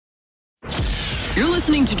You're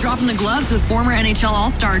listening to Dropping the Gloves with former NHL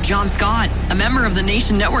All-Star John Scott, a member of the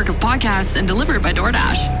Nation Network of podcasts and delivered by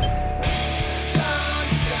DoorDash.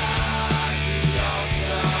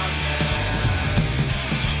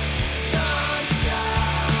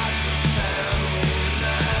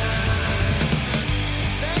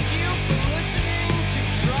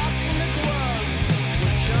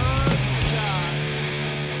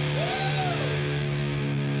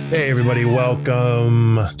 Hey, everybody.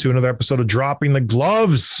 Welcome to another episode of Dropping the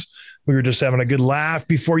Gloves. We were just having a good laugh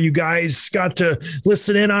before you guys got to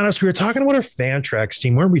listen in on us. We were talking about our Fantrax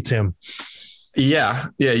team, weren't we, Tim? Yeah,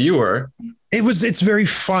 you were. It's very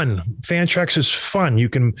fun. Fantrax is fun. You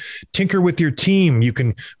can tinker with your team. You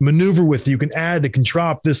can maneuver with, you can add, you can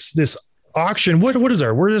drop this auction. What is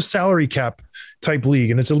our? We're a salary cap type league,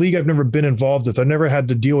 and it's a league I've never been involved with. I've never had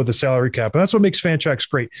to deal with a salary cap, and that's what makes Fantrax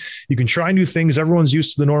great. You can try new things. Everyone's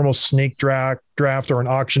used to the normal snake draft or an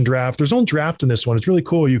auction draft. There's no draft in this one. It's really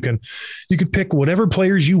cool. You can pick whatever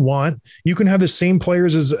players you want. You can have the same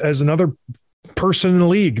players as another person in the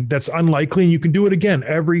league that's unlikely, and you can do it again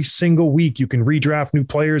every single week. You can redraft new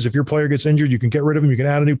players. If your player gets injured, you can get rid of him. You can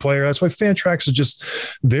add a new player. That's why Fantrax is just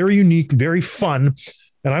very unique, very fun.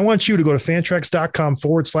 And I want you to go to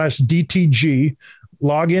fantrax.com/DTG,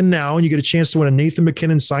 log in now, and you get a chance to win a Nathan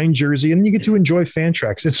MacKinnon signed jersey, and then you get to enjoy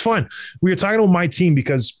Fantrax. It's fun. We were talking about my team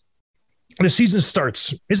because the season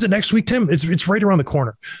starts. Is it next week, Tim? It's right around the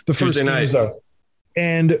corner. The first game is out.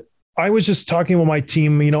 And I was just talking about my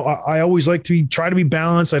team. You know, I always like to try to be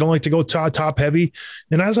balanced. I don't like to go top heavy.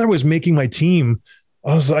 And as I was making my team,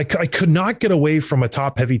 I was like, I could not get away from a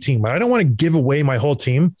top heavy team. I don't want to give away my whole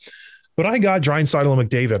team. But I got Draisaitl and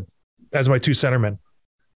McDavid as my two centermen.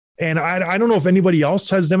 And I don't know if anybody else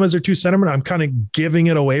has them as their two centermen. I'm kind of giving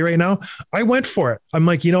it away right now. I went for it. I'm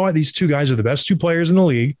like, you know what? These two guys are the best two players in the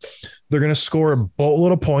league. They're going to score a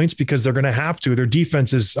boatload of points because they're going to have to. Their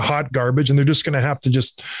defense is hot garbage, and they're just going to have to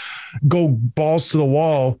just go balls to the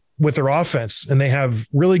wall with their offense. And they have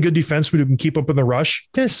really good defensemen who can keep up in the rush.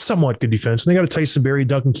 It's somewhat good defense. And they got a Tyson Barrie.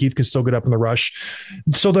 Duncan Keith can still get up in the rush.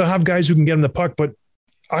 So they'll have guys who can get them the puck, but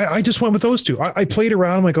I just went with those two. I played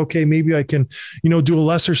around. I'm like, okay, maybe I can, do a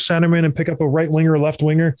lesser centerman and pick up a right winger or left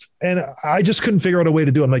winger. And I just couldn't figure out a way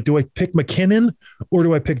to do it. I'm like, do I pick MacKinnon or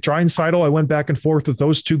do I pick Draisaitl? I went back and forth with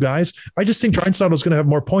those two guys. I just think Draisaitl is going to have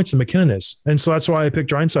more points than MacKinnon is. And so that's why I picked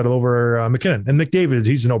Draisaitl over MacKinnon. And McDavid,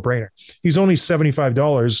 he's a no-brainer. He's only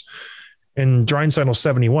 $75 and Draisaitl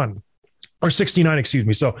 $71 or $69, excuse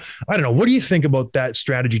me. So I don't know. What do you think about that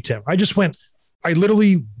strategy, Tim?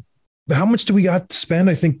 How much do we got to spend?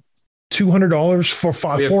 I think $200 for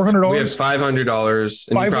 $400. We have $500,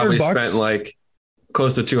 and you probably spent like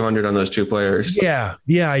close to $200 on those two players. Yeah,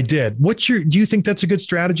 I did. Do you think that's a good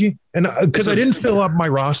strategy? And because I didn't fill up my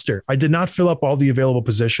roster, I did not fill up all the available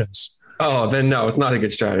positions. Oh, then no, it's not a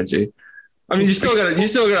good strategy. I mean, you still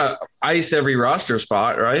gotta ice every roster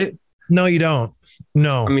spot, right? No, you don't.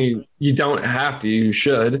 No, I mean, you don't have to. You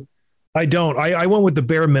should. I don't. I went with the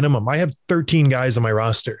bare minimum. I have 13 guys on my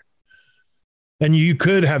roster. And you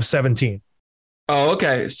could have 17. Oh,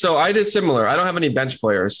 okay. So I did similar. I don't have any bench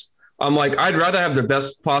players. I'm like, I'd rather have the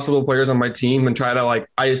best possible players on my team than try to like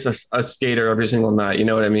ice a skater every single night. You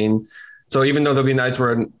know what I mean? So even though there'll be nights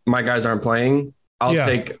where my guys aren't playing, I'll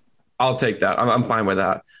take that. I'm fine with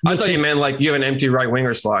that. I thought you meant like you have an empty right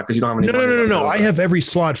winger slot because you don't have any. No. I have every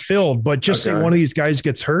slot filled, but just say one of these guys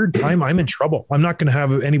gets hurt, I'm in trouble. I'm not going to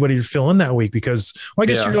have anybody to fill in that week because I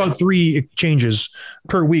guess you're on 3 changes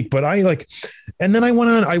per week. But and then I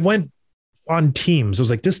went on teams. I was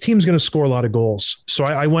like, this team's going to score a lot of goals. So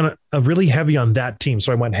I went really heavy on that team.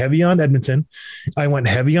 So I went heavy on Edmonton. I went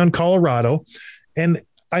heavy on Colorado, and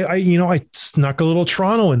I snuck a little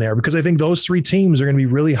Toronto in there because I think those 3 teams are going to be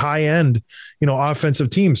really high end, offensive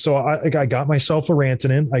teams. So I got myself a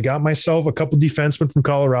Rantanen. I got myself a couple defensemen from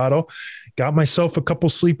Colorado, got myself a couple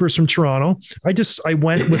sleepers from Toronto. I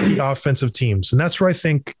went with the offensive teams, and that's where I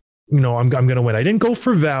think, I'm going to win. I didn't go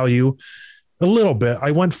for value a little bit.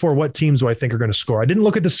 I went for what teams do I think are going to score. I didn't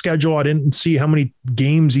look at the schedule. I didn't see how many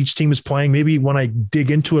games each team is playing. Maybe when I dig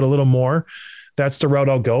into it a little more, that's the route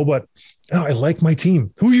I'll go. But I like my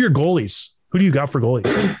team. Who are your goalies? Who do you got for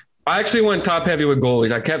goalies? I actually went top heavy with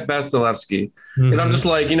goalies. I kept Vasilevsky. And I'm just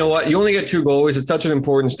like, you know what? You only get 2 goalies. It's such an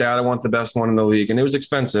important stat. I want the best one in the league. And it was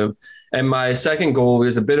expensive. And my second goalie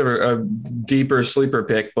is a bit of a deeper sleeper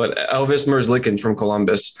pick, but Elvis Merzlikins from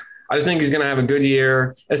Columbus. I just think he's going to have a good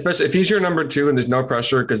year, especially if he's your number 2 and there's no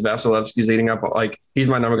pressure because Vasilevsky's eating up, like he's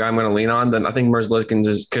my number guy I'm going to lean on. Then I think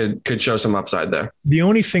Merzlikins could show some upside there. The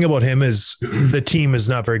only thing about him is the team is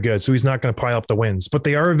not very good, so he's not going to pile up the wins, but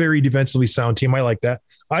they are a very defensively sound team. I like that.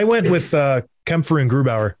 I went with Kempfer and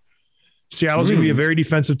Grubauer. Seattle's going to be a very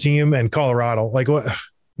defensive team, and Colorado, like what,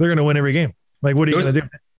 they're going to win every game. Like, what are you going to do?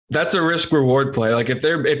 That's a risk reward play. Like if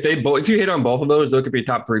you hit on both of those, they could be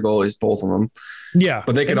top 3 goalies, both of them. Yeah.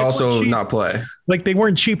 But they could also not play. Like they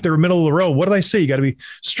weren't cheap. They were middle of the road. What did I say? You got to be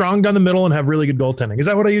strong down the middle and have really good goaltending. Is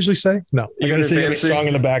that what I usually say? No, I got to say strong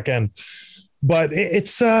in the back end. But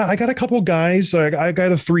it's I got a couple of guys. I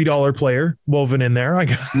got a $3 player woven in there.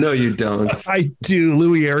 No, you don't. I do.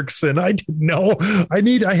 Louis Eriksson. I didn't know.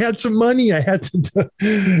 I had some money. I had to.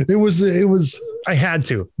 It was. I had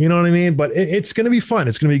to. You know what I mean? But it's going to be fun.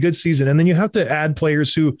 It's going to be a good season. And then you have to add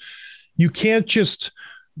players who you can't just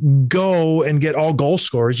go and get all goal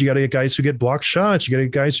scorers. You got to get guys who get blocked shots. You got to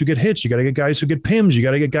get guys who get hits. You got to get guys who get PIMs. You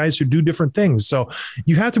got to get guys who do different things. So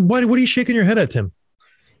you have to. What are you shaking your head at, Tim?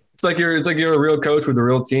 It's like you're a real coach with a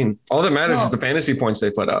real team. All that matters is the fantasy points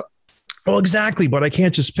they put up. Well, exactly. But I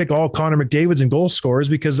can't just pick all Connor McDavid's and goal scorers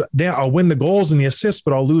because I'll win the goals and the assists,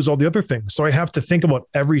 but I'll lose all the other things. So I have to think about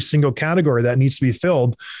every single category that needs to be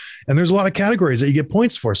filled. And there's a lot of categories that you get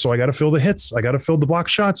points for. So I got to fill the hits. I got to fill the block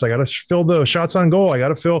shots. I got to fill the shots on goal. I got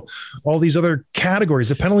to fill all these other categories,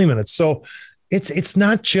 the penalty minutes. So it's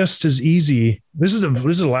not just as easy. This is a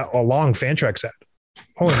long Fantrax ad.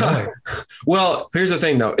 Well, here's the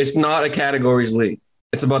thing though. It's not a categories league.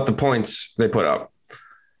 It's about the points they put up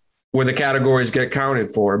where the categories get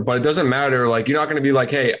counted for, but it doesn't matter. Like you're not going to be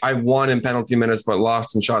like, hey, I won in penalty minutes, but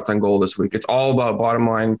lost in shots on goal this week. It's all about bottom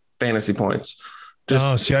line fantasy points.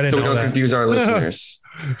 Just I didn't so we know don't that. Confuse our listeners.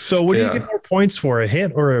 So what do you get more points for, a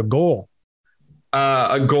hit or a goal?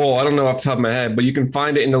 A goal. I don't know off the top of my head, but you can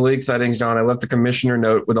find it in the league settings, John. I left the commissioner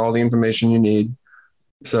note with all the information you need.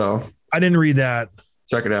 So I didn't read that.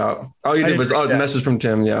 Check it out. All you did was a message from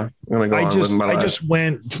Tim. Yeah. I'm going to go on living my life. I just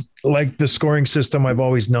went like the scoring system I've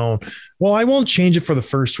always known. Well, I won't change it for the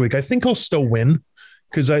first week. I think I'll still win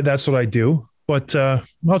because that's what I do. But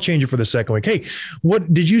I'll change it for the second week. Hey,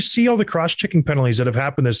 what did you see all the cross-checking penalties that have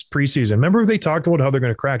happened this preseason? Remember they talked about how they're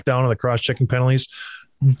going to crack down on the cross-checking penalties?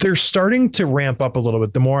 They're starting to ramp up a little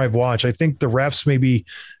bit. The more I've watched, I think the refs maybe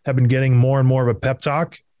have been getting more and more of a pep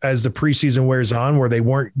talk as the preseason wears on, where they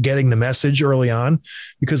weren't getting the message early on.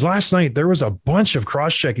 Because last night there was a bunch of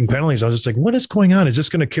cross-checking penalties. I was just like, what is going on? Is this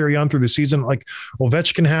going to carry on through the season? Like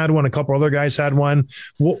Ovechkin had one, a couple other guys had one.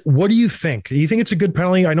 What do you think? Do you think it's a good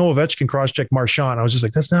penalty? I know Ovechkin cross-checked Marchand. I was just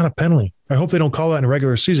like, that's not a penalty. I hope they don't call that in a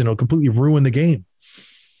regular season. It'll completely ruin the game.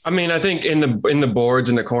 I mean, I think in the boards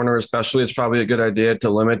in the corner, especially, it's probably a good idea to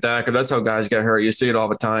limit that because that's how guys get hurt. You see it all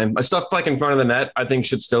the time. Stuff like in front of the net, I think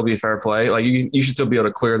should still be fair play. Like you should still be able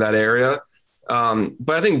to clear that area. But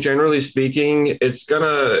I think generally speaking,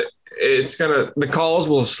 the calls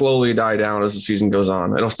will slowly die down as the season goes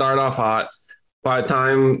on. It'll start off hot. By the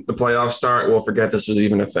time the playoffs start, we'll forget this was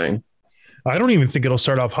even a thing. I don't even think it'll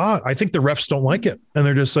start off hot. I think the refs don't like it. And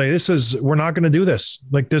they're just like, we're not going to do this.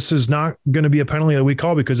 Like, this is not going to be a penalty that we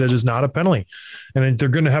call because it is not a penalty. And they're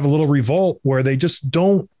going to have a little revolt where they just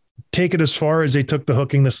don't take it as far as they took the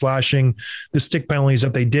hooking, the slashing, the stick penalties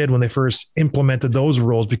that they did when they first implemented those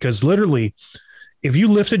rules. Because literally, if you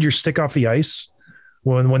lifted your stick off the ice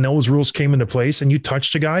when those rules came into place and you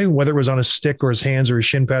touched a guy, whether it was on his stick or his hands or his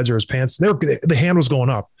shin pads or his pants, the hand was going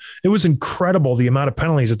up. It was incredible the amount of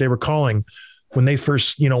penalties that they were calling when they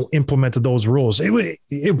first, implemented those rules. It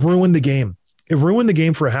ruined the game. It ruined the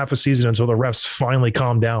game for a half a season until the refs finally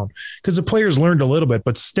calmed down because the players learned a little bit,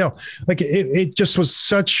 but still, like it just was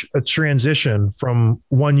such a transition from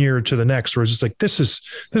one year to the next where it's just like, this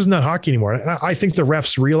is not hockey anymore. I think the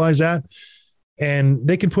refs realize that. And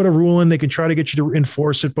they can put a rule in, they can try to get you to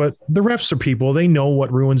enforce it, but the refs are people. They know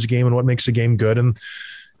what ruins a game and what makes a game good. And,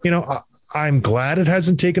 I'm glad it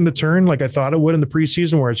hasn't taken the turn like I thought it would in the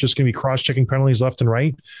preseason where it's just going to be cross-checking penalties left and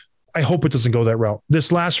right. I hope it doesn't go that route.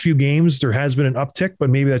 This last few games, there has been an uptick, but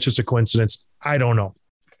maybe that's just a coincidence. I don't know.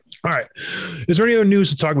 All right. Is there any other news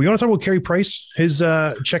to talk about? You want to talk about Carey Price, his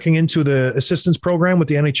checking into the assistance program with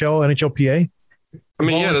the NHLPA? I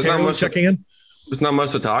mean, yeah, there's not much checking in. There's not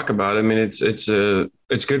much to talk about. I mean, it's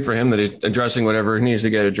good for him that he's addressing whatever needs to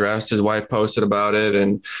get addressed. His wife posted about it,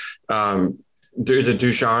 and there's a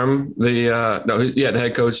Ducharme, the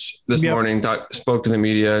head coach this morning spoke to the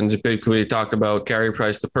media and basically talked about Carey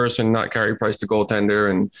Price, the person, not Carey Price, the goaltender,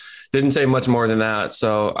 and didn't say much more than that.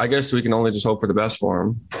 So I guess we can only just hope for the best for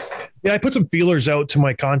him. Yeah, I put some feelers out to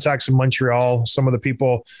my contacts in Montreal. Some of the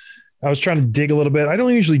people. I was trying to dig a little bit. I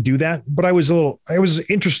don't usually do that, but I was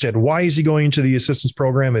interested. Why is he going into the assistance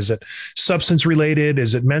program? Is it substance related?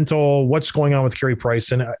 Is it mental? What's going on with Carey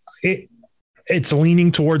Price? And it's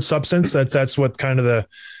leaning towards substance. That's what kind of the,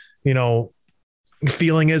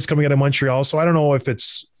 feeling is coming out of Montreal. So I don't know if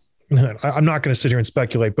it's I'm not going to sit here and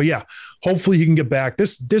speculate, but yeah, hopefully he can get back.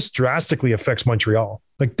 This drastically affects Montreal.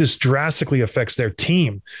 Like this drastically affects their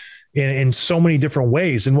team in so many different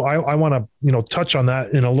ways. And I want to, touch on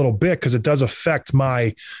that in a little bit, because it does affect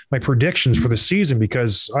my predictions for the season,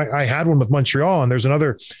 because I had one with Montreal, and there's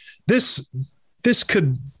another, this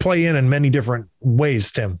could play in many different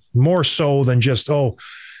ways, Tim, more so than just,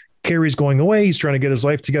 Carey's going away, he's trying to get his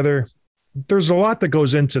life together. There's a lot that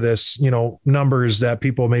goes into this, numbers that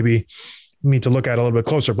people maybe need to look at a little bit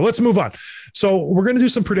closer, but let's move on. So we're going to do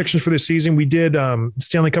some predictions for this season. We did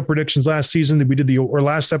Stanley Cup predictions last season. We did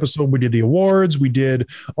last episode, we did the awards. We did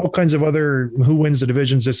all kinds of other who wins the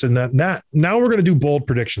divisions, this and that. Now we're going to do bold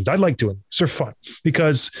predictions. I like doing this. They're fun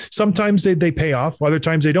because sometimes they pay off. Other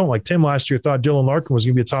times they don't. Like Tim last year thought Dylan Larkin was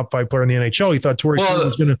going to be a top 5 player in the NHL. He thought Torrey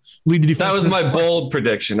was going to lead the defense. That was my bold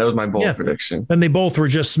prediction. Prediction. And they both were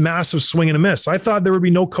just massive swing and a miss. I thought there would be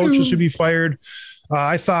no coaches who'd be fired.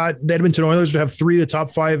 I thought the Edmonton Oilers would have 3 of the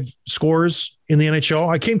top 5 scorers in the NHL.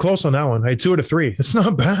 I came close on that one. I had 2 out of 3. It's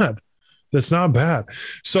not bad. That's not bad.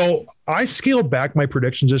 So I scaled back my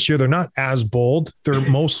predictions this year. They're not as bold.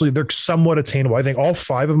 They're somewhat attainable. I think all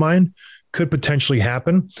 5 of mine could potentially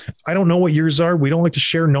happen. I don't know what yours are. We don't like to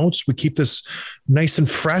share notes. We keep this nice and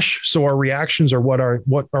fresh. So our reactions are what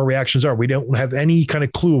our reactions are. We don't have any kind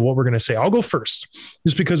of clue of what we're going to say. I'll go first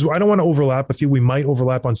just because I don't want to overlap with you. We might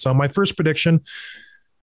overlap on some. My first prediction,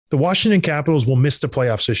 the Washington Capitals will miss the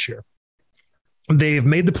playoffs this year. They've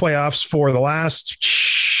made the playoffs for the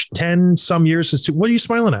last 10 some years. What are you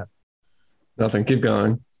smiling at? Nothing. Keep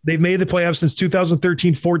going. They've made the playoffs since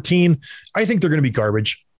 2013-14. I think they're going to be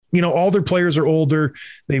garbage. All their players are older.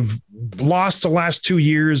 They've lost the last 2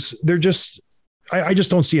 years. They're just, I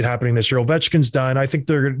just don't see it happening this year. Ovechkin's done. I think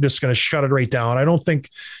they're just going to shut it right down. I don't think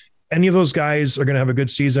any of those guys are going to have a good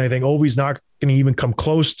season. I think Ovi's not going to even come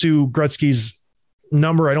close to Gretzky's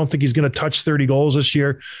number. I don't think he's going to touch 30 goals this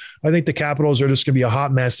year. I think the Capitals are just going to be a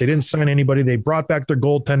hot mess. They didn't sign anybody. They brought back their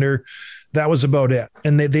goaltender. That was about it.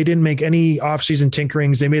 And they didn't make any offseason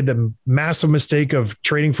tinkerings. They made the massive mistake of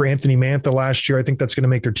trading for Anthony Mantha last year. I think that's going to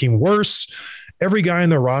make their team worse. Every guy in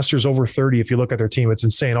their roster is over 30. If you look at their team, it's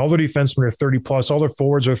insane. All their defensemen are 30 plus. All their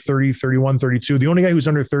forwards are 30, 31, 32. The only guy who's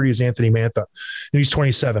under 30 is Anthony Mantha, and he's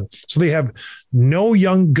 27. So they have no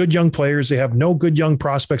good young players. They have no good young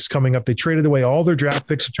prospects coming up. They traded away all their draft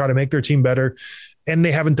picks to try to make their team better, and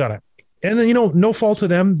they haven't done it. And then, no fault to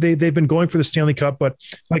them. They've been going for the Stanley Cup, but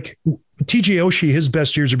like TJ Oshie, his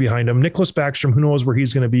best years are behind him. Nicholas Backstrom, who knows where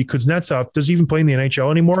he's going to be? Kuznetsov, does he even play in the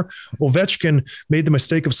NHL anymore? Ovechkin made the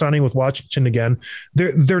mistake of signing with Washington again.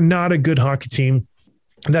 They're not a good hockey team.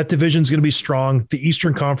 That division is going to be strong. The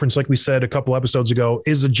Eastern Conference, like we said a couple episodes ago,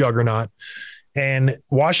 is a juggernaut. And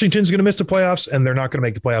Washington's going to miss the playoffs, and they're not going to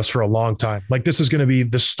make the playoffs for a long time. Like this is going to be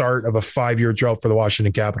the start of a 5-year drought for the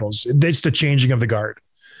Washington Capitals. It's the changing of the guard.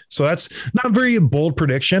 So that's not a very bold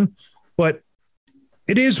prediction, but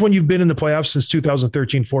it is when you've been in the playoffs since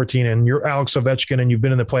 2013-14 and you're Alex Ovechkin and you've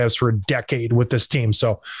been in the playoffs for a decade with this team.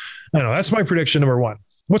 So I don't know. That's my prediction number 1.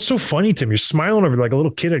 What's so funny, Tim? You're smiling over like a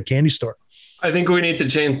little kid at a candy store. I think we need to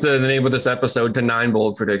change the name of this episode to 9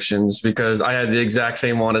 bold predictions because I had the exact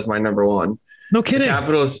same one as my number 1. No kidding. The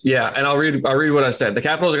Capitals, yeah, and I'll read what I said. The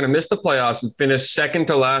Capitals are going to miss the playoffs and finish second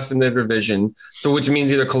to last in their division, so which means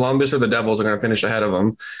either Columbus or the Devils are going to finish ahead of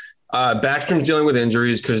them. Backstrom's dealing with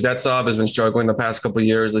injuries because Kuznetsov has been struggling the past couple of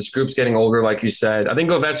years. This group's getting older, like you said. I think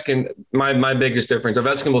Ovechkin, my biggest difference,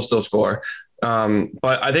 Ovechkin will still score.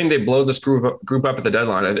 But I think they blow this group up at the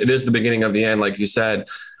deadline. It is the beginning of the end, like you said.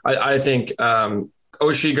 I think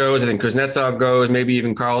Oshie goes. I think Kuznetsov goes. Maybe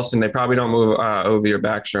even Carlson. They probably don't move Ovi or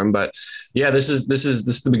Backstrom. But yeah, this is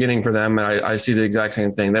the beginning for them. And I see the exact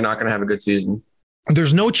same thing. They're not going to have a good season.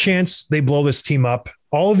 There's no chance they blow this team up.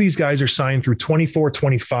 All of these guys are signed through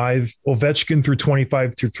 24-25. Ovechkin through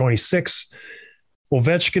 25-26.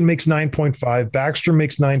 Ovechkin makes 9.5. Backstrom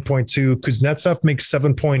makes 9.2. Kuznetsov makes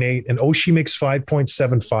 7.8. And Oshie makes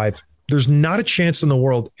 5.75. There's not a chance in the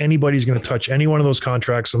world anybody's going to touch any one of those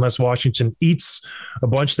contracts unless Washington eats a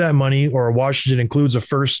bunch of that money or Washington includes a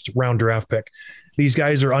first-round draft pick. These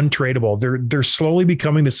guys are untradeable. They're slowly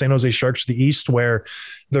becoming the San Jose Sharks of the East, where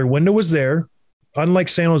their window was there. Unlike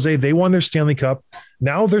San Jose, they won their Stanley Cup.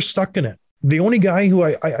 Now they're stuck in it. The only guy who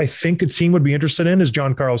I think a team would be interested in is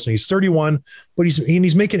John Carlson. He's 31, but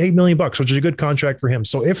he's making $8 million, which is a good contract for him.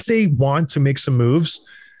 So if they want to make some moves,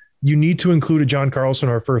 you need to include a John Carlson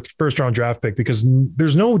or a first round draft pick, because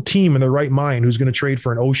there's no team in their right mind who's going to trade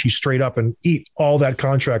for an Oshie straight up and eat all that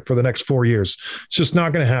contract for the next 4 years. It's just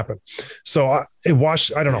not going to happen. So I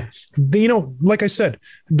don't know. Like I said,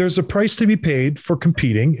 there's a price to be paid for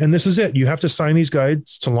competing, and this is it. You have to sign these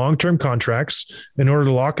guys to long-term contracts in order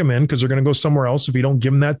to lock them in, because they're going to go somewhere else if you don't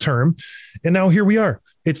give them that term. And now here we are.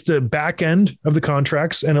 It's the back end of the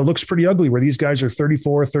contracts, and it looks pretty ugly where these guys are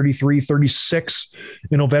 34, 33, 36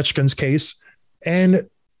 in Ovechkin's case. And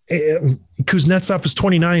Kuznetsov is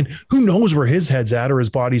 29. Who knows where his head's at or his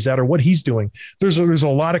body's at or what he's doing? There's a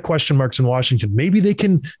lot of question marks in Washington. Maybe they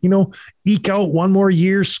can, eke out one more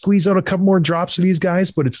year, squeeze out a couple more drops of these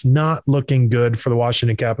guys, but it's not looking good for the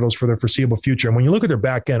Washington Capitals for their foreseeable future. And when you look at their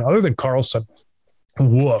back end, other than Carlson,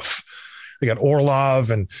 woof. They got Orlov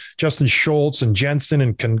and Justin Schultz and Jensen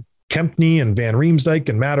and Kempney and Van Riemsdyk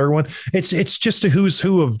and Matt Irwin. It's just a who's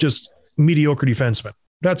who of just mediocre defensemen.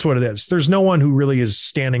 That's what it is. There's no one who really is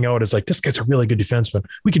standing out as like, this guy's a really good defenseman.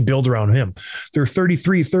 We can build around him. They're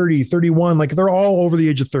 33, 30, 31. Like they're all over the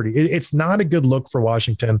age of 30. It's not a good look for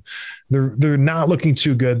Washington. They're not looking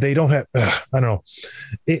too good. They don't have, I don't know.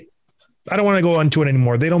 I don't want to go into it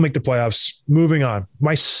anymore. They don't make the playoffs. Moving on.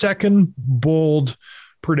 My second bold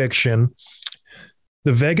prediction: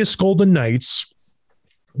 the Vegas Golden Knights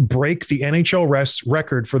break the NHL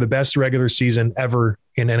record for the best regular season ever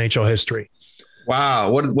in NHL history.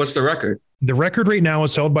 Wow. What's the record? The record right now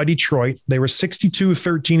is held by Detroit. They were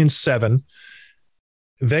 62-13-7.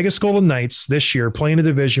 Vegas Golden Knights this year playing a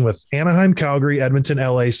division with Anaheim, Calgary, Edmonton,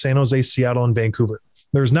 LA, San Jose, Seattle, and Vancouver.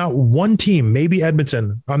 There's not one team, maybe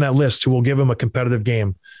Edmonton, on that list who will give them a competitive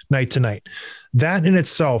game night to night. That in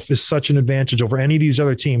itself is such an advantage over any of these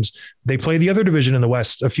other teams. They play the other division in the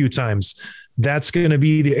West a few times. That's going to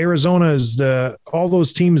be the Arizonas, all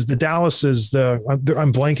those teams, the Dallases,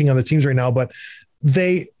 I'm blanking on the teams right now, but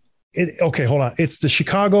okay, hold on. It's the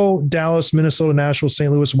Chicago, Dallas, Minnesota, Nashville,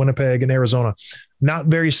 St. Louis, Winnipeg, and Arizona. Not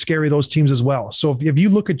very scary, those teams as well. So if you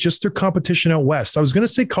look at just their competition out West, I was going to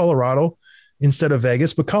say Colorado instead of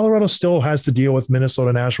Vegas, but Colorado still has to deal with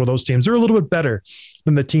Minnesota, Nashville. Those teams, they're a little bit better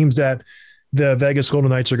than the teams that the Vegas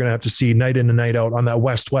Golden Knights are going to have to see night in and night out on that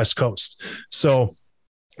West Coast. So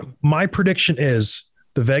my prediction is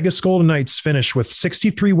the Vegas Golden Knights finish with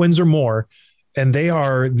 63 wins or more, and they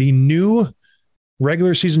are the new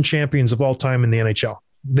regular season champions of all time in the NHL.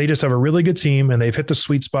 They just have a really good team, and they've hit the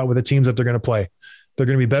sweet spot with the teams that they're going to play. They're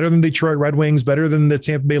going to be better than Detroit Red Wings, better than the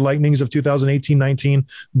Tampa Bay Lightnings of 2018-19,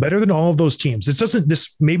 better than all of those teams.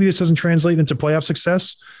 Maybe this doesn't translate into playoff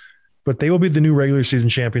success, but they will be the new regular season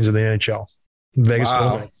champions of the NHL. Vegas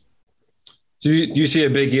Golden Knights. Do you see a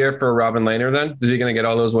big year for Robin Lehner then? Is he going to get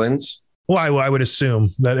all those wins? Well, I would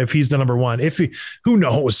assume that if he's the number one, who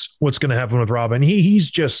knows what's going to happen with Robin? He's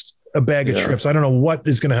just a bag of trips. I don't know what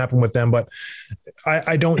is going to happen with them, but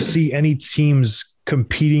I don't see any teams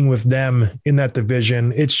competing with them in that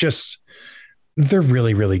division. It's just, they're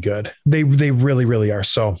really, really good. They really, really are.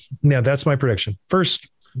 So yeah, that's my prediction. First,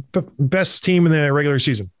 best team in the regular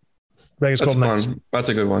season. Vegas Golden Knights. That's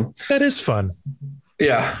a good one. That is fun.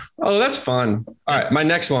 Yeah. Oh, that's fun. All right. My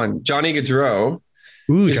next one, Johnny Gaudreau.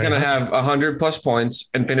 He's going to have 100+ points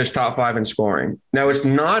and finish top 5 in scoring. Now, it's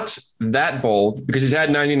not that bold because he's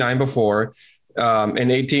had 99 before in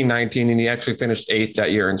 18-19, and he actually finished 8th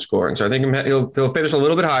that year in scoring. So I think he'll finish a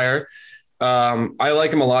little bit higher. I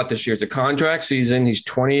like him a lot this year. It's a contract season. He's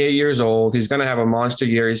 28 years old. He's going to have a monster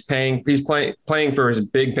year. He's playing for his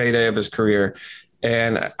big payday of his career.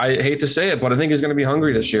 And I hate to say it, but I think he's going to be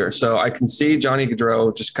hungry this year. So I can see Johnny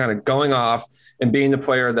Gaudreau just kind of going off and being the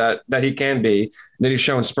player that he can be, that he's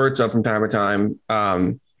shown spurts of from time to time.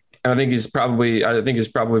 And I think he's probably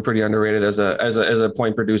pretty underrated as a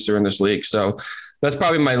point producer in this league. So that's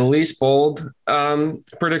probably my least bold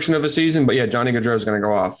prediction of the season. But yeah, Johnny Gaudreau is going to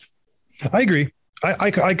go off. I agree.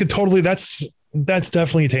 I could totally. That's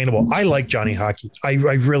definitely attainable. I like Johnny Hockey. I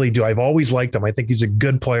really do. I've always liked him. I think he's a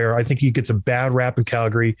good player. I think he gets a bad rap in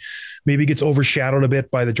Calgary. Maybe gets overshadowed a bit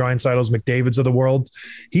by the Draisaitl's, McDavids of the world.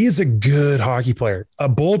 He is a good hockey player. A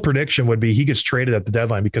bold prediction would be he gets traded at the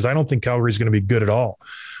deadline because I don't think Calgary is going to be good at all.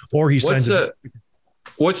 Or he signs. How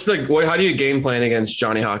do you game plan against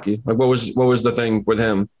Johnny Hockey? Like what was the thing with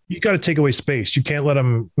him? You got to take away space. You can't let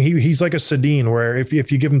him. He's like a Sedin, where if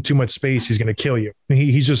you give him too much space, he's going to kill you.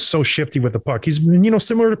 He's just so shifty with the puck. He's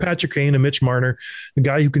similar to Patrick Kane and Mitch Marner, the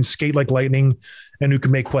guy who can skate like lightning and who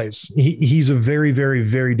can make plays. He's a very, very,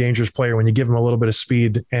 very dangerous player when you give him a little bit of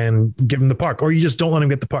speed and give him the puck, or you just don't let him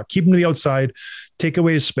get the puck. Keep him to the outside, take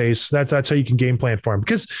away his space. That's how you can game plan for him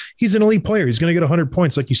because he's an elite player. He's going to get 100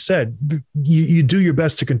 points, like you said. You do your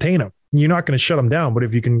best to contain him. You're not going to shut him down, but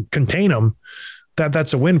if you can contain him,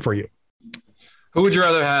 that's a win for you. Who would you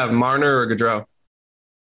rather have, Marner or Gaudreau?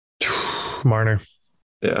 Marner.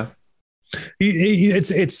 Yeah.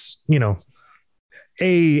 It's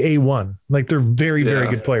A1. Like they're very, very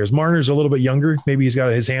good players. Marner's a little bit younger. Maybe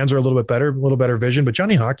his hands are a little bit better, a little better vision, but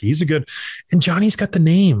Johnny Hockey, he's and Johnny's got the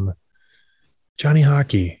name. Johnny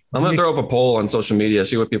Hockey. I'm going to throw up a poll on social media,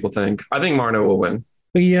 see what people think. I think Marner will win.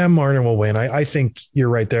 Yeah, Marner will win. I think you're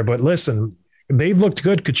right there. But listen, they've looked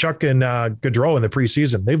good, Tkachuk and Gaudreau in the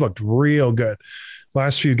preseason. They've looked real good.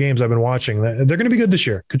 Last few games I've been watching, they're going to be good this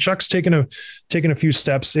year. Tkachuk's taking a few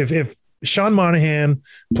steps. If Sean Monahan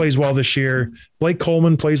plays well this year, Blake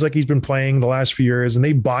Coleman plays like he's been playing the last few years, and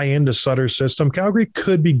they buy into Sutter's system, Calgary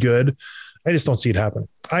could be good. I just don't see it happen.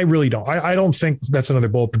 I really don't. I don't think that's another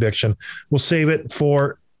bold prediction. We'll save it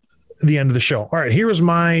for the end of the show. All right, here is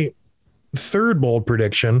my third bold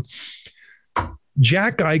prediction.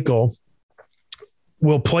 Jack Eichel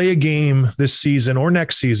will play a game this season or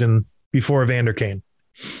next season before Evander Kane.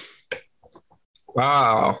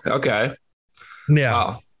 Wow. Okay. Yeah.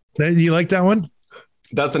 Wow. You like that one?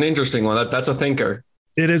 That's an interesting one. That's a thinker.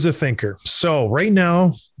 It is a thinker. So right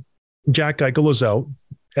now, Jack Eichel is out.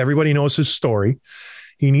 Everybody knows his story.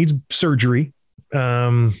 He needs surgery.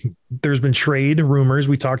 There's been trade rumors.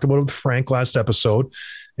 We talked about it with Frank last episode.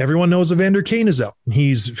 Everyone knows Evander Kane is out.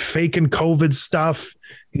 He's faking COVID stuff.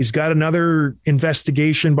 He's got another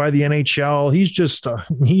investigation by the NHL.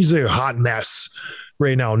 He's a hot mess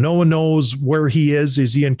right now. No one knows where he is.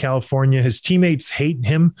 Is he in California? His teammates hate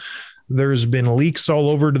him. There's been leaks all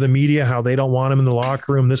over to the media how they don't want him in the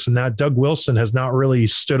locker room, this and that. Doug Wilson has not really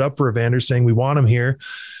stood up for Evander, saying we want him here.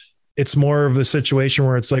 It's more of a situation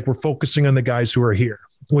where it's like we're focusing on the guys who are here,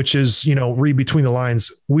 which is, read between the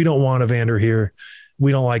lines. We don't want Evander here.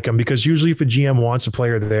 We don't like him, because usually if a GM wants a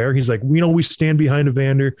player there, he's like, we stand behind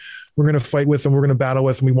Evander. We're going to fight with him. We're going to battle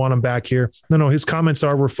with him. We want him back here. No, his comments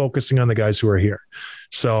are, we're focusing on the guys who are here.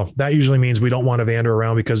 So that usually means we don't want Evander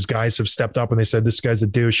around because guys have stepped up and they said, this guy's a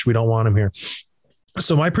douche. We don't want him here.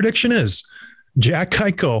 So my prediction is Jack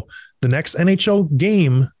Eichel, the next NHL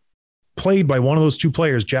game played by one of those two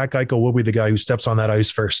players, Jack Eichel will be the guy who steps on that ice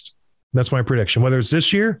first. That's my prediction, whether it's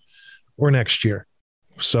this year or next year.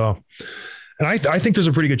 So, and I think there's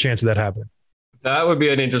a pretty good chance of that happening. That would be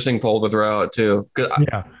an interesting poll to throw out too.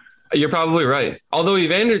 Yeah, you're probably right. Although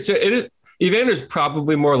Evander's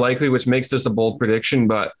probably more likely, which makes this a bold prediction,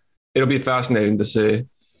 but it'll be fascinating to see.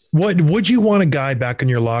 Would you want a guy back in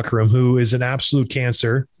your locker room who is an absolute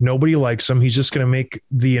cancer? Nobody likes him. He's just going to make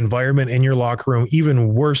the environment in your locker room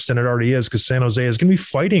even worse than it already is, because San Jose is going to be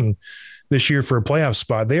fighting this year for a playoff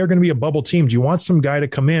spot. They are going to be a bubble team. Do you want some guy to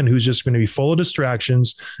come in who's just going to be full of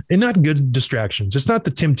distractions, and not good distractions? It's not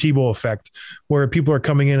the Tim Tebow effect where people are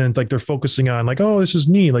coming in and like they're focusing on like, oh, this is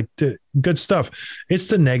neat, like good stuff. It's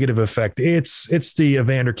the negative effect. It's the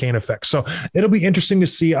Evander Kane effect. So it'll be interesting to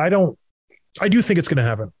see. I do think it's going to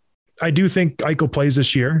happen. I do think Eichel plays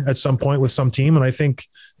this year at some point with some team, and I think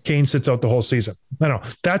Kane sits out the whole season. I don't know.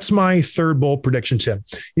 That's my third bold prediction, Tim.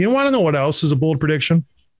 You want to know what else is a bold prediction?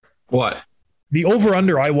 What? The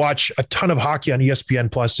over-under. I watch a ton of hockey on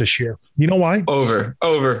ESPN Plus this year. You know why? Over.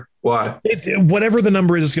 Why? Whatever the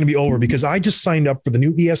number is, it's going to be over, because I just signed up for the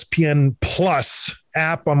new ESPN Plus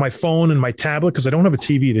app on my phone and my tablet because I don't have a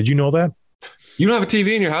TV. Did you know that? You don't have a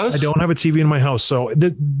TV in your house? I don't have a TV in my house. So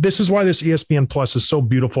this is why this ESPN Plus is so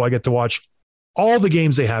beautiful. I get to watch all the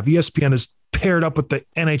games they have. ESPN is paired up with the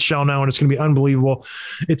NHL now, and it's going to be unbelievable.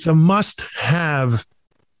 It's a must-have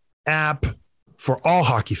app for all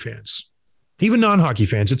hockey fans, even non-hockey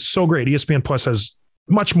fans. It's so great. ESPN Plus has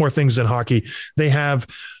much more things than hockey. They have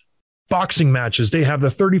boxing matches. They have the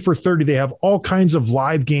 30 for 30. They have all kinds of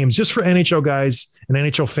live games just for NHL guys and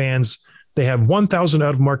NHL fans. They have 1,000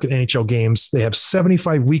 out-of-market NHL games. They have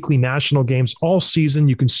 75 weekly national games all season.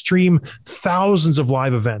 You can stream thousands of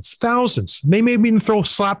live events, thousands. They may even throw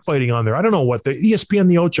slap fighting on there. I don't know what. The ESPN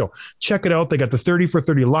The Ocho. Check it out. They got the 30 for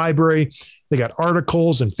 30 library. They got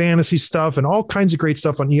articles and fantasy stuff and all kinds of great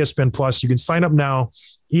stuff on ESPN Plus. You can sign up now,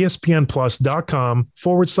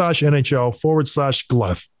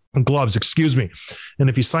 ESPNplus.com/NHL/gloves, excuse me. And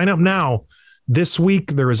if you sign up now, this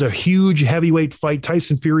week, there is a huge heavyweight fight,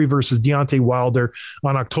 Tyson Fury versus Deontay Wilder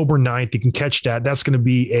on October 9th. You can catch that. That's going to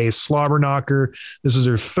be a slobber knocker. This is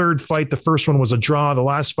their third fight. The first one was a draw. The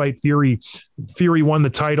last fight, Fury won the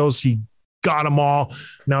titles. He got them all.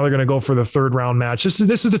 Now they're going to go for the third round match. This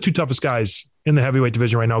is the two toughest guys in the heavyweight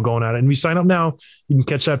division right now going at it. And we sign up now. You can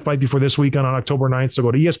catch that fight before this weekend on October 9th. So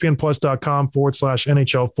go to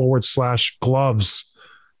ESPNplus.com/NHL/gloves.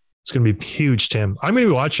 It's going to be huge, Tim. I'm going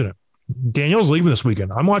to be watching it. Danielle's leaving this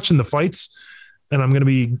weekend. I'm watching the fights, and I'm going to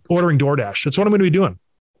be ordering DoorDash. That's what I'm going to be doing.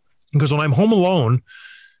 Because when I'm home alone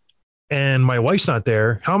and my wife's not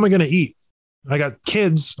there, how am I going to eat? I got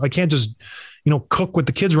kids. I can't just, cook with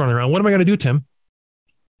the kids running around. What am I going to do, Tim?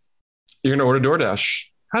 You're going to order DoorDash.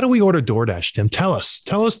 How do we order DoorDash, Tim? Tell us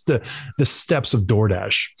the steps of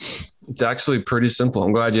DoorDash. It's actually pretty simple.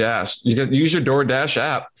 I'm glad you asked. You can use your DoorDash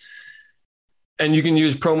app, and you can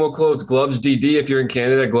use promo codes GlovesDD if you're in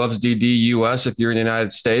Canada, GlovesDD US if you're in the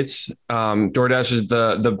United States. DoorDash is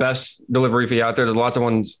the best delivery fee out there. There's lots of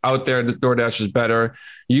ones out there. DoorDash is better.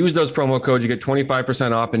 Use those promo codes. You get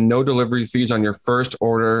 25% off and no delivery fees on your first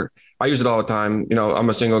order. I use it all the time. I'm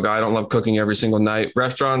a single guy. I don't love cooking every single night.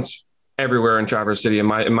 Restaurants everywhere in Traverse City, in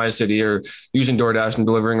my city, are using DoorDash and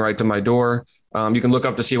delivering right to my door. You can look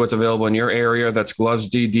up to see what's available in your area. That's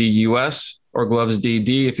GlovesDD US or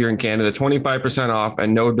GlovesDD if you're in Canada. 25% off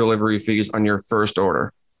and no delivery fees on your first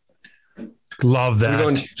order. Love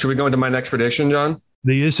that. Should we go into my next prediction, John?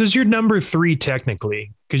 This is your number 3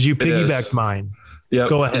 technically, because you piggybacked mine. Yeah,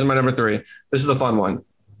 go ahead. This is my number 3. This is the fun one.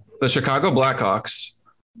 The Chicago Blackhawks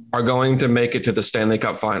are going to make it to the Stanley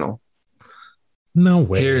Cup final. No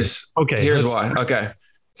way. Here's why. Okay.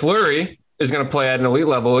 Fleury is going to play at an elite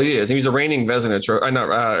level. He is. He's a reigning Vezina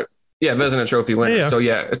Trophy winner. Yeah. So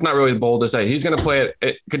it's not really bold to say. He's going to play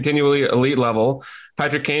at continually elite level.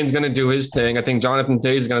 Patrick Kane's going to do his thing. I think Jonathan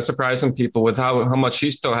Toews is going to surprise some people with how much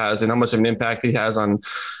he still has and how much of an impact he has on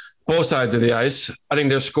both sides of the ice. I think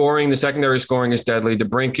their scoring, the secondary scoring is deadly.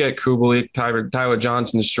 DeBrincat, Kubalik, Tyler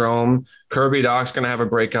Johnson, Strome, Kirby Dach's going to have a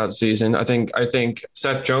breakout season. I think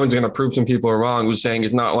Seth Jones is going to prove some people are wrong who's saying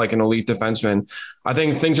he's not like an elite defenseman. I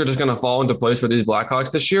think things are just going to fall into place for these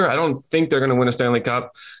Blackhawks this year. I don't think they're going to win a Stanley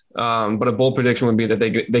Cup, but a bold prediction would be that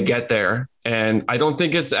they get there. And I don't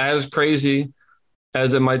think it's as crazy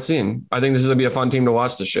as it might seem. I think this is going to be a fun team to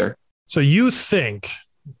watch this year. So you think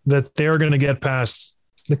that they're going to get past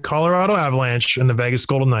the Colorado Avalanche and the Vegas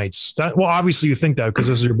Golden Knights? Obviously you think that because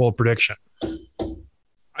this is your bold prediction.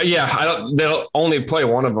 Yeah, they'll only play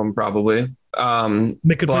one of them probably.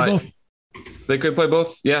 They could play both. They could play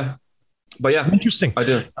both. Yeah. But yeah, interesting. I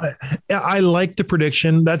do. I like the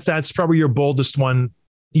prediction. That's probably your boldest one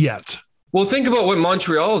yet. Well, think about what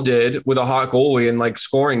Montreal did with a hot goalie and like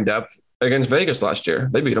scoring depth against Vegas last year.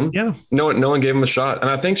 They beat them. Yeah. No one gave them a shot. And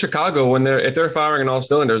I think Chicago, if they're firing on all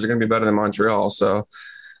cylinders, they're going to be better than Montreal. So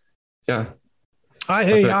yeah.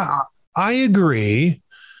 I agree.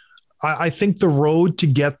 I think the road to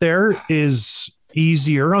get there is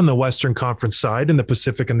easier on the Western Conference side. In the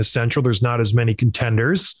Pacific and the Central, there's not as many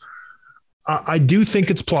contenders. I do think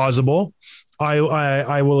it's plausible.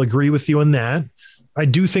 I will agree with you on that. I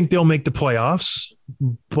do think they'll make the playoffs,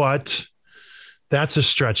 but that's a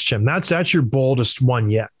stretch, Jim. That's your boldest one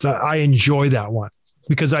yet. I enjoy that one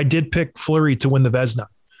because I did pick Fleury to win the Vezina.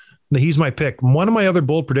 He's my pick. One of my other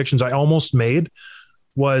bold predictions I almost made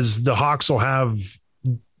was the Hawks will have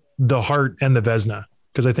the Hart and the Vezina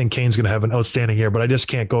because I think Kane's going to have an outstanding year, but I just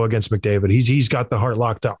can't go against McDavid. He's got the Hart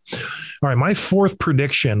locked up. All right, my 4th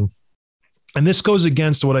prediction, and this goes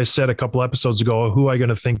against what I said a couple episodes ago, who I going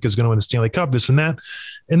to think is going to win the Stanley Cup, this and that.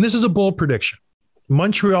 And this is a bold prediction.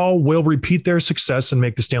 Montreal will repeat their success and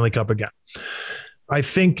make the Stanley Cup again. I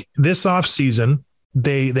think this offseason,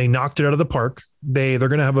 they knocked it out of the park. They're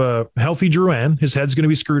going to have a healthy Drouin. His head's going to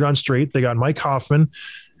be screwed on straight. They got Mike Hoffman.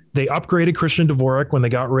 They upgraded Christian Dvorak when they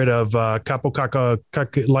got rid of Kekkonen.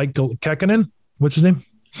 What's his name?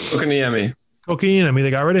 Kotkaniemi.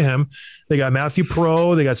 They got rid of him. They got Matthew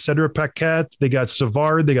Perreault. They got Cedric Paquette. They got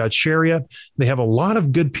Savard. They got Chariot. They have a lot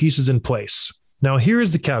of good pieces in place. Now,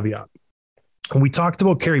 here's the caveat. We talked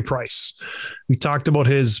about Carey Price. We talked about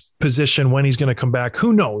his position when he's going to come back.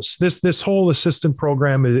 Who knows? This whole assistant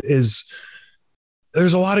program is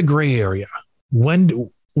there's a lot of gray area. When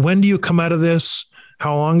do you come out of this?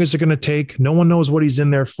 How long is it going to take? No one knows what he's in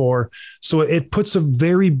there for. So it puts a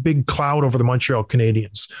very big cloud over the Montreal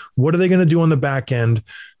Canadiens. What are they going to do on the back end?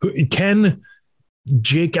 Can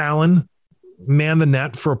Jake Allen man the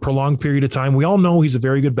net for a prolonged period of time? We all know he's a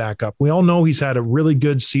very good backup. We all know he's had a really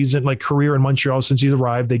good season, like career in Montreal since he's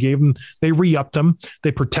arrived. They re-upped him.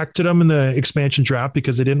 They protected him in the expansion draft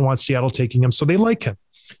because they didn't want Seattle taking him. So they like him.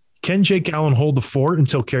 Can Jake Allen hold the fort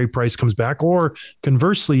until Carey Price comes back? Or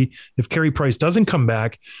conversely, if Carey Price doesn't come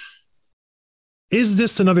back, is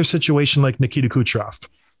this another situation like Nikita Kucherov,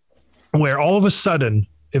 where all of a sudden,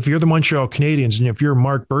 if you're the Montreal Canadiens and if you're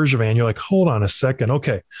Marc Bergevin, you're like, hold on a second.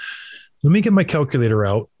 Okay, let me get my calculator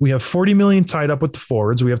out. We have $40 million tied up with the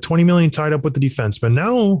forwards. We have $20 million tied up with the defensemen.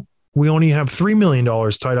 Now we only have $3 million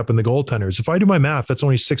tied up in the goaltenders. If I do my math, that's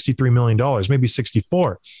only $63 million, maybe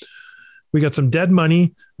 64. We got some dead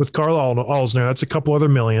money with Carl Alzner. That's a couple other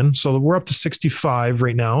million. So we're up to 65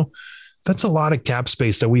 right now. That's a lot of cap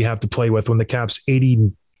space that we have to play with when the cap's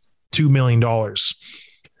 $82 million.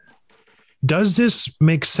 Does this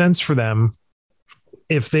make sense for them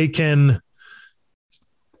if they can,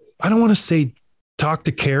 I don't want to say talk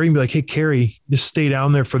to Carey and be like, hey, Carey, just stay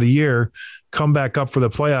down there for the year, come back up for the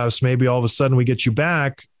playoffs. Maybe all of a sudden we get you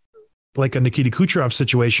back like a Nikita Kucherov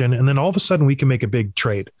situation. And then all of a sudden we can make a big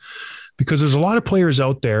trade, because there's a lot of players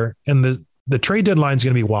out there, and the trade deadline is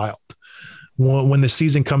going to be wild when the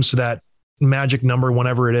season comes to that magic number,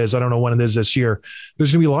 whenever it is. I don't know when it is this year.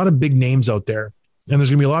 There's going to be a lot of big names out there, and there's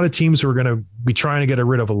going to be a lot of teams who are going to be trying to get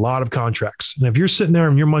rid of a lot of contracts. And if you're sitting there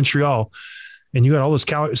and you're Montreal and you got all this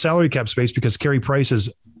salary cap space because Carey Price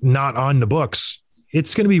is not on the books,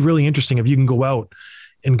 it's going to be really interesting if you can go out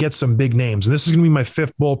and get some big names. And this is going to be my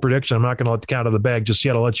fifth bold prediction. I'm not going to let the cat out of the bag just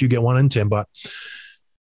yet. I'll let you get one in, Tim, but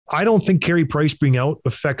I don't think Carey Price being out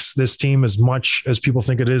affects this team as much as people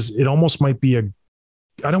think it is. It almost might be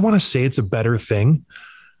I don't want to say it's a better thing,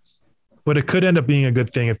 but it could end up being a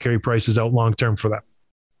good thing if Carey Price is out long-term for them.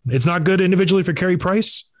 It's not good individually for Carey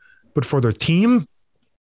Price, but for their team,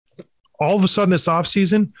 all of a sudden this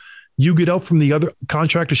offseason, you get out from the other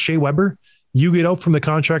contract to Shea Weber, you get out from the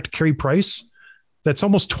contract to Carey Price. That's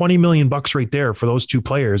almost $20 million right there for those two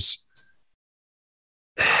players.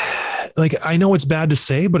 Like, I know it's bad to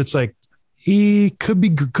say, but it's like, he could be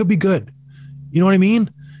good. You know what I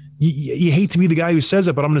mean? You hate to be the guy who says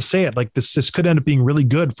it, but I'm going to say it. Like, this could end up being really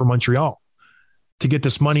good for Montreal to get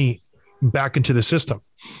this money back into the system.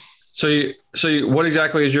 So what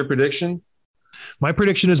exactly is your prediction? My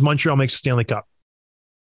prediction is Montreal makes the Stanley Cup.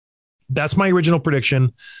 That's my original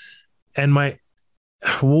prediction. And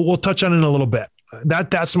we'll touch on it in a little bit.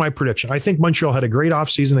 That's my prediction. I think Montreal had a great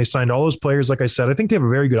offseason. They signed all those players. Like I said, I think they have a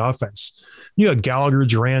very good offense. You got Gallagher,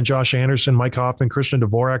 Duran, Josh Anderson, Mike Hoffman, Christian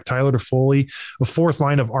Dvorak, Tyler Toffoli, a fourth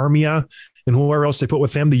line of Armia, and whoever else they put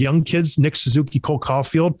with them. The young kids, Nick Suzuki, Cole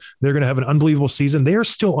Caulfield, they're going to have an unbelievable season. They are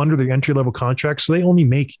still under their entry-level contract, so they only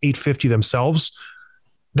make $850 themselves.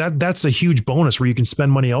 That's a huge bonus where you can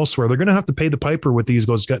spend money elsewhere. They're going to have to pay the piper with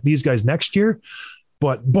these guys next year.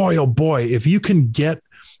 But boy, oh boy, if you can get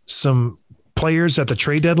some players at the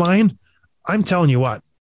trade deadline, I'm telling you what,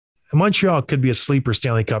 Montreal could be a sleeper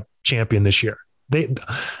Stanley Cup champion this year.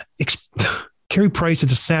 Carey Price,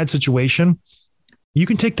 it's a sad situation. You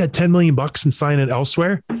can take that $10 million and sign it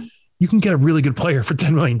elsewhere. You can get a really good player for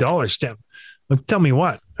 $10 million, Tim. Like, tell me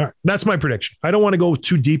what. All right, that's my prediction. I don't want to go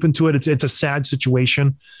too deep into it. It's a sad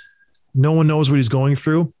situation. No one knows what he's going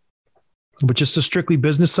through, but just the strictly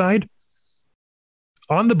business side,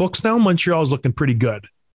 on the books now, Montreal is looking pretty good.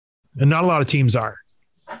 And not a lot of teams are.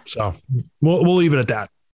 So we'll leave it at that.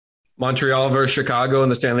 Montreal versus Chicago in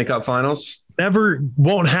the Stanley Cup Finals? Never,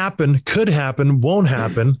 won't happen, could happen, won't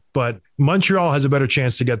happen. But Montreal has a better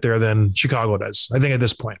chance to get there than Chicago does, I think, at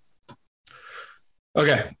this point.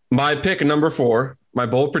 Okay. My pick number 4, my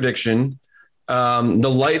bold prediction. The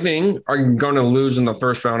Lightning are going to lose in the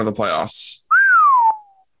first round of the playoffs.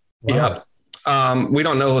 Wow. Yep. We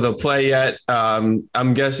don't know who they'll play yet.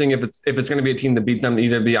 I'm guessing if it's going to be a team to beat them,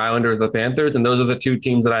 either be Islanders or the Panthers. And those are the two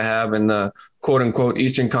teams that I have in the quote unquote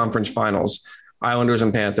Eastern Conference Finals, Islanders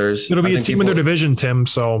and Panthers. It'll be a team in their division, Tim.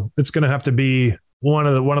 So it's going to have to be one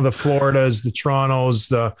of the Floridas, the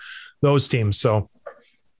Torontos, those teams. So.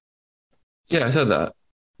 Yeah, I said that.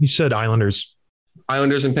 You said Islanders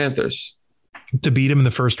and Panthers to beat them in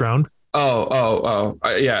the first round.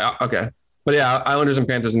 Yeah. Okay. But yeah, Islanders and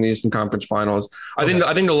Panthers in the Eastern Conference Finals. I think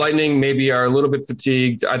the Lightning maybe are a little bit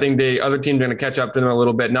fatigued. I think the other team's going to catch up to them a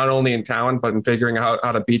little bit, not only in talent, but in figuring out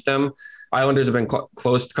how to beat them. Islanders have been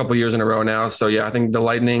close a couple of years in a row now. So yeah, I think the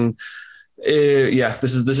Lightning, this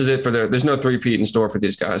is it for there's no three-peat in store for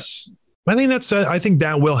these guys. I think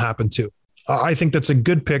that will happen too. I think that's a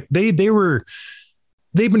good pick. They've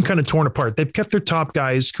been kind of torn apart. They've kept their top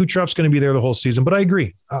guys. Kucherov's going to be there the whole season, but I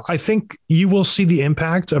agree. I think you will see the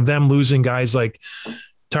impact of them losing guys like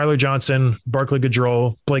Tyler Johnson, Barclay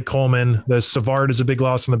Goodrow, Blake Coleman. The Savard is a big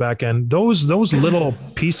loss on the back end. Those little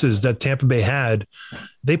pieces that Tampa Bay had,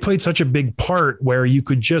 they played such a big part where you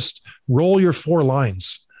could just roll your 4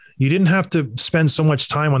 lines. You didn't have to spend so much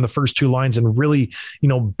time on the first 2 lines and really,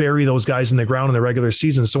 bury those guys in the ground in the regular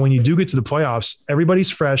season. So when you do get to the playoffs,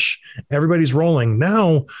 everybody's fresh, everybody's rolling.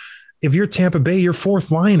 Now, if you're Tampa Bay, your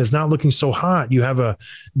 4th line is not looking so hot. You have a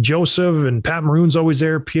Joseph and Pat Maroon's always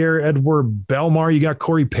there, Pierre-Edouard Bellemare. You got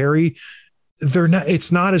Corey Perry.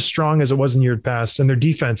 It's not as strong as it was in years past. And their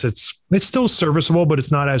defense, it's still serviceable, but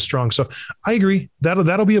it's not as strong. So I agree.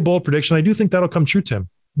 That'll be a bold prediction. I do think that'll come true, Tim.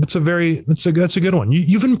 That's a good one.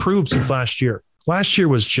 You've improved since last year. Last year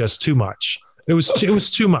was just too much. It was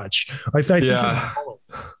too much. I think. Yeah.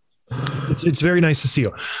 It's very nice to see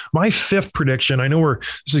you. My fifth prediction, I know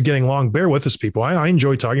this is getting long. Bear with us, people. I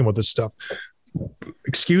enjoy talking about this stuff.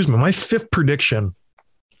 Excuse me. My fifth prediction,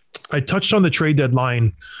 I touched on the trade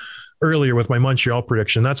deadline earlier with my Montreal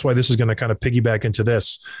prediction. That's why this is going to kind of piggyback into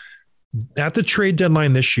this. At the trade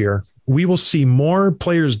deadline this year, we will see more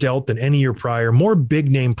players dealt than any year prior, more big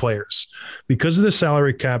name players because of the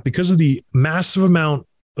salary cap, because of the massive amount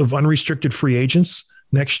of unrestricted free agents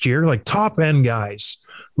next year, like top end guys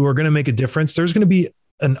who are going to make a difference. There's going to be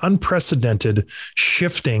an unprecedented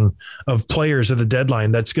shifting of players at the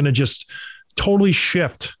deadline that's going to just totally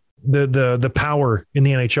shift the power in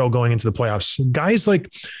the NHL going into the playoffs. Guys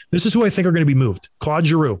like this is who I think are going to be moved. Claude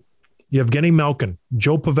Giroux, Evgeny Malkin,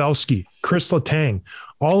 Joe Pavelski, Chris Letang,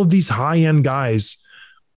 all of these high-end guys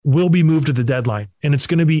will be moved to the deadline. And it's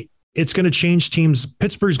going to change teams.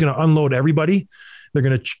 Pittsburgh's going to unload everybody. They're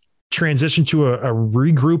going to transition to a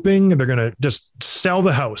regrouping. They're going to just sell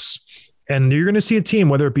the house. And you're going to see a team,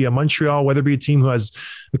 whether it be a Montreal, whether it be a team who has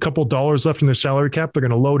a couple dollars left in their salary cap, they're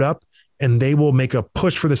going to load up and they will make a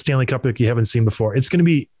push for the Stanley Cup like you haven't seen before. It's going to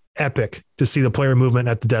be epic to see the player movement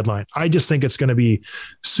at the deadline. I just think it's going to be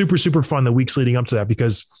super, super fun the weeks leading up to that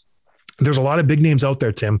because there's a lot of big names out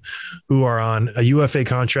there, Tim, who are on a UFA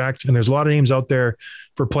contract. And there's a lot of names out there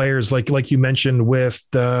for players like you mentioned with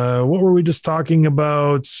what were we just talking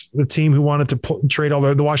about? The team who wanted to trade all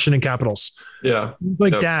the Washington Capitals. Yeah.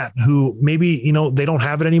 That, who maybe, they don't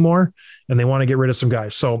have it anymore and they want to get rid of some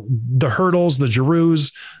guys. So the Hurdles, the Giroux,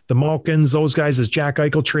 the Malkins, those guys, is Jack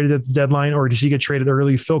Eichel traded at the deadline or does he get traded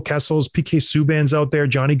early? Phil Kessel's, PK Subban's out there,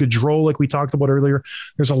 Johnny Gaudreau, like we talked about earlier.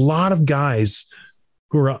 There's a lot of guys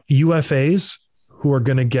who are UFAs who are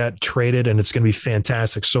going to get traded and it's going to be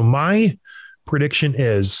fantastic. So my prediction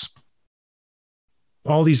is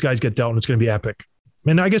all these guys get dealt and it's going to be epic.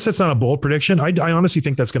 And I guess that's not a bold prediction. I honestly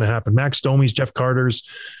think that's going to happen. Max Domi's, Jeff Carter's,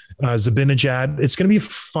 Zibanejad. It's going to be a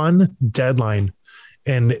fun deadline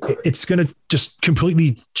and it's going to just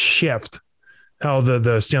completely shift how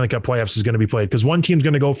the Stanley Cup playoffs is going to be played. Because one team's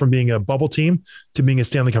going to go from being a bubble team to being a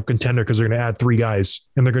Stanley Cup contender because they're going to add 3 guys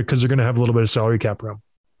and they're going to have a little bit of salary cap room.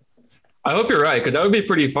 I hope you're right, because that would be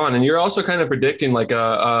pretty fun. And you're also kind of predicting like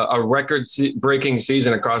a record-breaking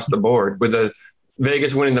season across the board with the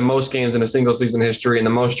Vegas winning the most games in a single season history and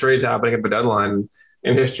the most trades happening at the deadline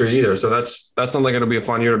in history either. So that's something like it'll be a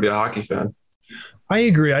fun year to be a hockey fan. I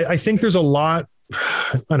agree. I think there's a lot.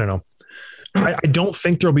 I don't know. I don't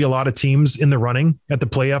think there'll be a lot of teams in the running at the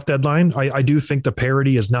playoff deadline. I do think the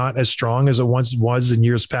parity is not as strong as it once was in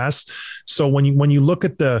years past. So when you look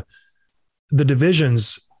at the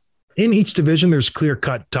divisions, in each division, there's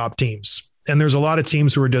clear-cut top teams. And there's a lot of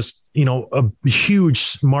teams who are just, a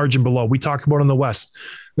huge margin below. We talked about in the West.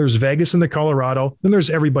 There's Vegas and the Colorado. Then there's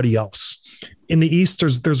everybody else. In the East,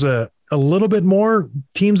 there's a little bit more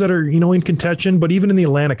teams that are, in contention, but even in the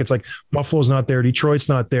Atlantic, it's like Buffalo's not there. Detroit's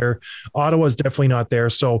not there. Ottawa's definitely not there.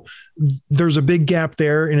 So there's a big gap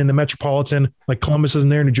there. And in the Metropolitan, like Columbus isn't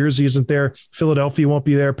there. New Jersey isn't there. Philadelphia won't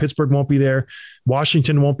be there. Pittsburgh won't be there.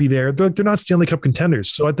 Washington won't be there. They're not Stanley Cup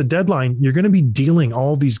contenders. So at the deadline, you're going to be dealing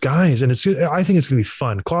all these guys. And I think it's going to be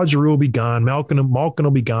fun. Claude Giroux will be gone. Malkin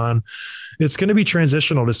will be gone. It's going to be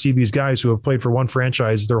transitional to see these guys who have played for one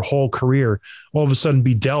franchise their whole career all of a sudden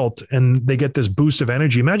be dealt and they get this boost of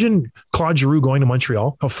energy. Imagine Claude Giroux going to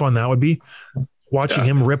Montreal. How fun that would be. Watching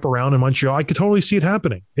him rip around in Montreal. I could totally see it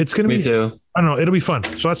happening. It's going to be, me too. I don't know. It'll be fun.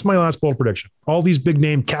 So that's my last bold prediction. All these big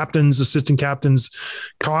name captains, assistant captains,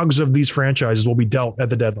 cogs of these franchises will be dealt at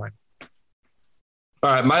the deadline.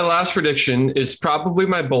 All right. My last prediction is probably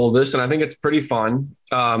my boldest, and I think it's pretty fun.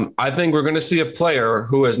 I think we're going to see a player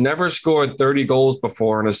who has never scored 30 goals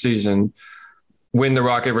before in a season win the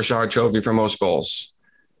Rocket Richard Trophy for most goals.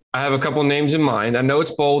 I have a couple names in mind. I know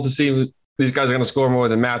it's bold to see these guys are going to score more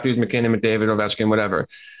than Matthews, McKinnon, McDavid, Ovechkin, whatever.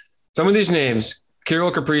 Some of these names,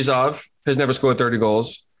 Kirill Kaprizov has never scored 30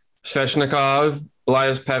 goals. Svechnikov,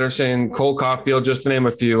 Elias Pettersson, Cole Caulfield, just to name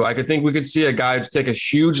a few. I could think we could see a guy take a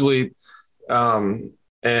huge leap and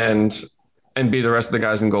be the rest of the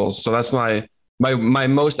guys in goals. So that's my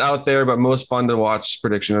most out there, but most fun to watch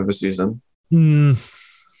prediction of the season. You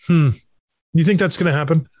think that's going to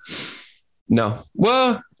happen? No.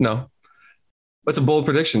 Well, no. That's a bold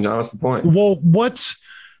prediction, John. What's the point? Well,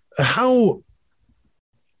 how,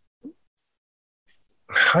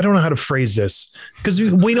 I don't know how to phrase this because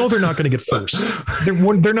we know they're not going to get first.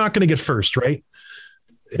 They're not going to get first, right?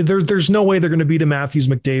 There's no way they're going to beat a Matthews,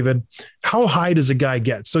 McDavid. How high does a guy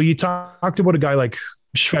get? So you talked about a guy like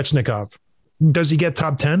Svechnikov. Does he get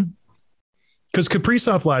top 10? Because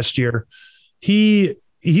Kaprizov last year, he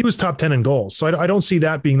was top 10 in goals. So I don't see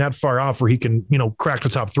that being that far off where he can, crack the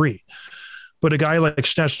top 3. but a guy like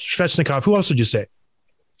Svechnikov, who else would you say?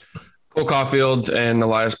 Cole Caulfield and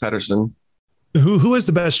Elias Pettersson. Who has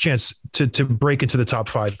the best chance to break into the top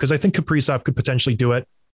 5? Because I think Kaprizov could potentially do it.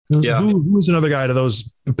 Yeah. Who is another guy to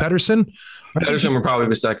those? Pettersson? Pettersson would probably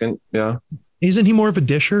be second. Yeah. Isn't he more of a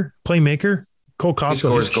disher, playmaker? Cole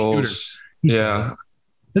Caulfield. He scores goals. Yeah.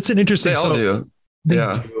 That's an interesting. They all do.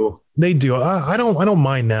 They do. I don't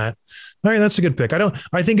mind that. All right, that's a good pick.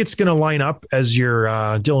 I think it's going to line up as your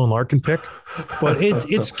Dylan Larkin pick, but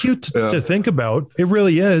it's cute to think about. It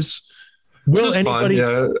really is. Will anybody? Fun.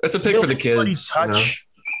 Yeah, it's a pick for the kids. Touch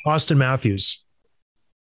Austin Matthews.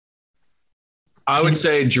 I would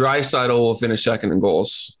say Draisaitl will finish second in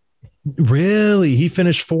goals. Really? He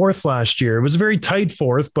finished 4th last year. It was a very tight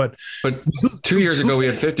 4th, but 2 years ago we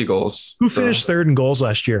had 50 goals. Who finished 3rd in goals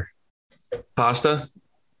last year? Pasta?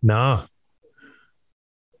 No.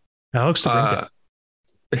 Alex DeBrincat.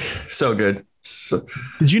 So good.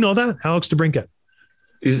 Did you know that? Alex DeBrincat.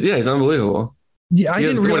 He's unbelievable. Yeah, I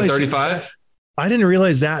didn't realize 35. I didn't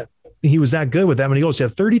realize that he was that good with that many goals. He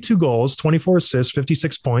had 32 goals, 24 assists,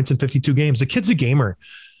 56 points in 52 games. The kid's a gamer.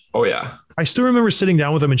 Oh yeah. I still remember sitting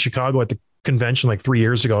down with him in Chicago at the convention like 3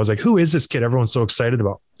 years ago. I was like, who is this kid everyone's so excited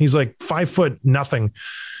about? He's like 5 foot nothing.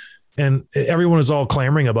 And everyone is all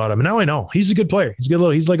clamoring about him. And now I know he's a good player.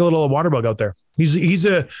 He's like a little water bug out there. He's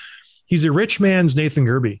a rich man's Nathan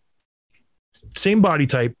Gerbe. Same body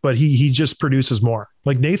type, but he just produces more.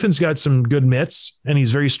 Like Nathan's got some good mitts and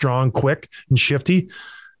he's very strong, quick and shifty.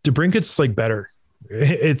 DeBrincat's like better.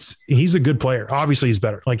 He's a good player. Obviously he's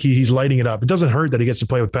better. Like he's lighting it up. It doesn't hurt that he gets to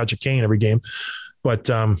play with Patrick Kane every game, but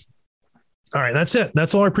all right, that's it.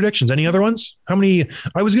 That's all our predictions. Any other ones? I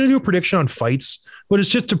was going to do a prediction on fights, but it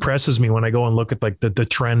just depresses me when I go and look at like the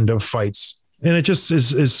trend of fights. And it just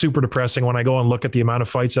is super depressing when I go and look at the amount of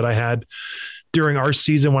fights that I had during our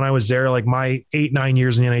season when I was there. Like my 8-9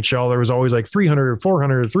 years in the NHL, there was always like 300,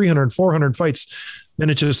 400, 300, 400 fights.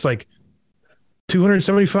 And it's just like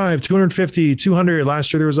 275, 250, 200.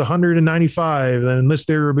 Last year there was 195. And this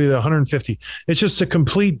year will be the 150. It's just a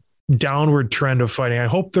complete downward trend of fighting. I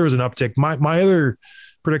hope there was an uptick. My other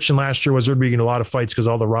prediction last year was there'd be a lot of fights because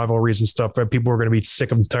all the rivalries and stuff. People were going to be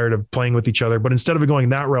sick and tired of playing with each other. But instead of going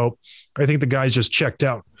that route, I think the guys just checked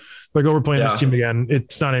out. Like, we're playing this team again.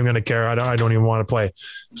 It's not even going to care. I don't even want to play.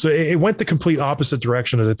 So it went the complete opposite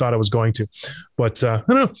direction as I thought it was going to. But I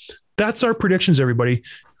don't know. That's our predictions, everybody.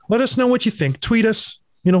 Let us know what you think. Tweet us,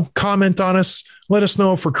 comment on us. Let us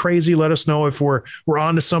know if we're crazy. Let us know if we're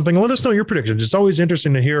on to something. Let us know your predictions. It's always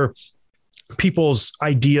interesting to hear people's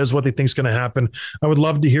ideas, what they think is going to happen. I would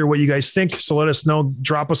love to hear what you guys think. So let us know.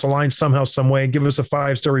 Drop us a line somehow, some way. Give us a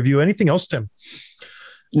 5-star review. Anything else, Tim?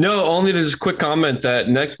 No, only just a quick comment that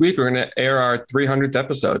next week we're going to air our 300th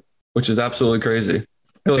episode, which is absolutely crazy. I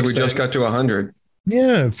feel like we just got to 100.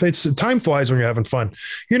 Yeah, time flies when you're having fun.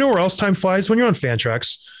 You know where else time flies? When you're on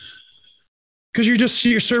Fantrax. Because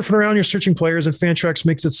you're surfing around, you're searching players, and Fantrax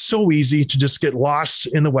makes it so easy to just get lost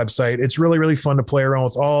in the website. It's really, really fun to play around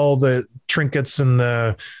with all the trinkets and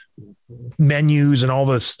the menus and all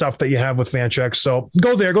the stuff that you have with Fantrax. So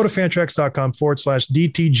go there, go to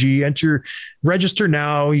fantrax.com/DTG, register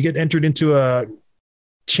now. You get entered into a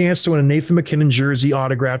chance to win a Nathan MacKinnon jersey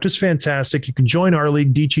autographed. It's fantastic. You can join our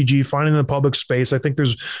league, DTG, finding the public space. I think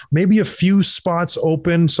there's maybe a few spots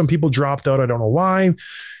open. Some people dropped out. I don't know why.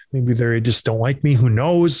 Maybe they just don't like me. Who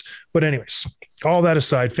knows? But anyways, all that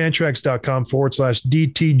aside,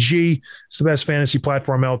 fantrax.com/DTG. It's the best fantasy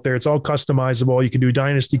platform out there. It's all customizable. You can do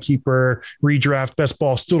Dynasty Keeper, redraft, best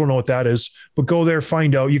ball. Still don't know what that is, but go there,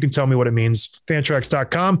 find out. You can tell me what it means.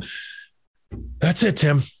 Fantrax.com. That's it,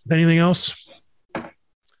 Tim. Anything else?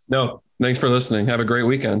 No. Thanks for listening. Have a great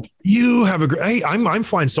weekend. You have a great. Hey, I'm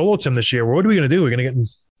flying solo, Tim, this year. What are we going to do? We're going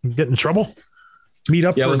to get in trouble? Meet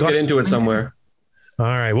up? Yeah, let's get into it somewhere. All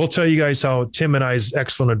right. We'll tell you guys how Tim and I's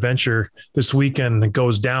excellent adventure this weekend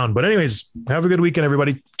goes down. But anyways, have a good weekend,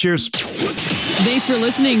 everybody. Cheers. Thanks for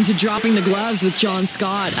listening to Dropping the Gloves with John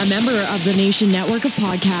Scott, a member of the Nation Network of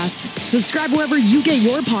Podcasts. Subscribe wherever you get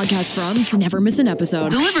your podcasts from to never miss an episode.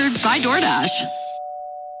 Delivered by DoorDash.